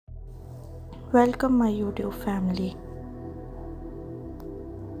Welcome my YouTube family.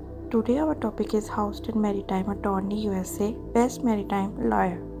 Today our topic is Houston Maritime Attorney USA Best Maritime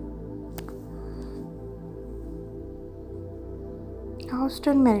Lawyer.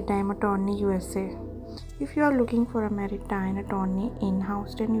 Houston Maritime Attorney USA. If you are looking for a maritime attorney in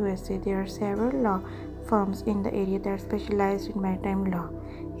Houston, USA, there are several law firms in the area that specialize in maritime law.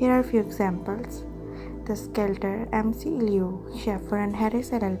 Here are a few examples. The Skelter, MC Liu, Sheffer and Harris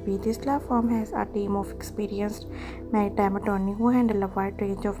LLP. This law firm has a team of experienced maritime attorneys who handle a wide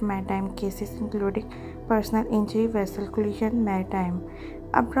range of maritime cases including personal injury, vessel collision, maritime.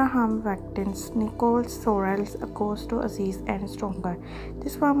 Abraham Watkins, Nicole Sorrells, Agosto Aziz, and Stronger.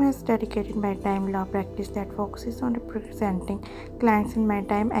 This firm has dedicated maritime law practice that focuses on representing clients in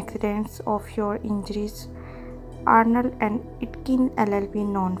maritime accidents, offshore injuries. Arnold and Itkin LLP,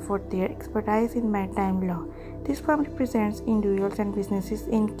 known for their expertise in maritime law. This firm represents individuals and businesses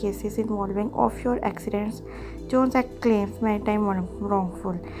in cases involving offshore accidents. Jones Act claims maritime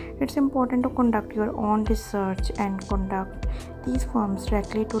wrongful. It's important to conduct your own research and contact these firms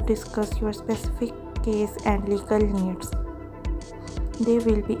directly to discuss your specific case and legal needs. They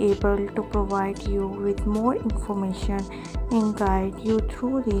will be able to provide you with more information and guide you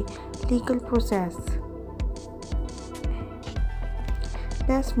through the legal process.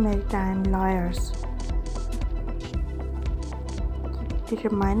 Best Maritime Lawyers.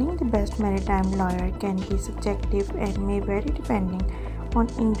 Determining the best maritime lawyer can be subjective and may vary depending on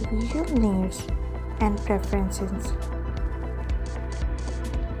individual needs and preferences.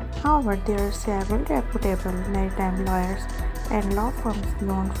 However, there are several reputable maritime lawyers and law firms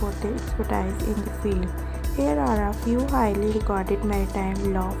known for their expertise in the field. Here are a few highly regarded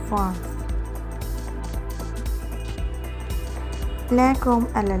maritime law firms. Blackcomb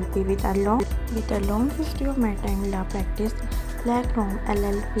LLP. With a long history of maritime law practice, Blackcomb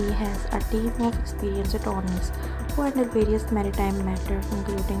LLP has a team of experienced attorneys who handle various maritime matters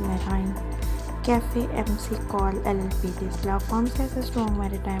including marine. Cafe MC Call LLP. This law firm has a strong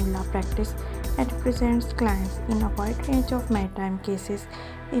maritime law practice and represents clients in a wide range of maritime cases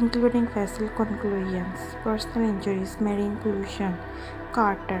including vessel conclusions, personal injuries, marine pollution,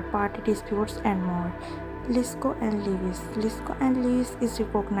 charter, party disputes, and more. Lisco and Lewis. Lisco and Lewis is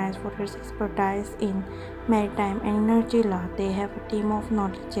recognized for its expertise in maritime and energy law. They have a team of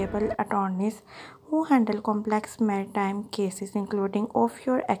knowledgeable attorneys who handle complex maritime cases including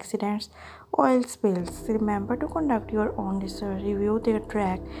offshore accidents, oil spills. Remember to conduct your own research, review their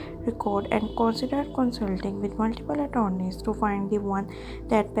track record, and consider consulting with multiple attorneys to find the one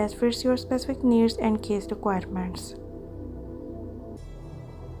that best fits your specific needs and case requirements.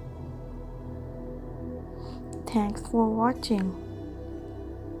 Thanks for watching.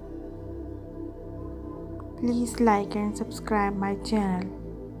 Please like and subscribe my channel.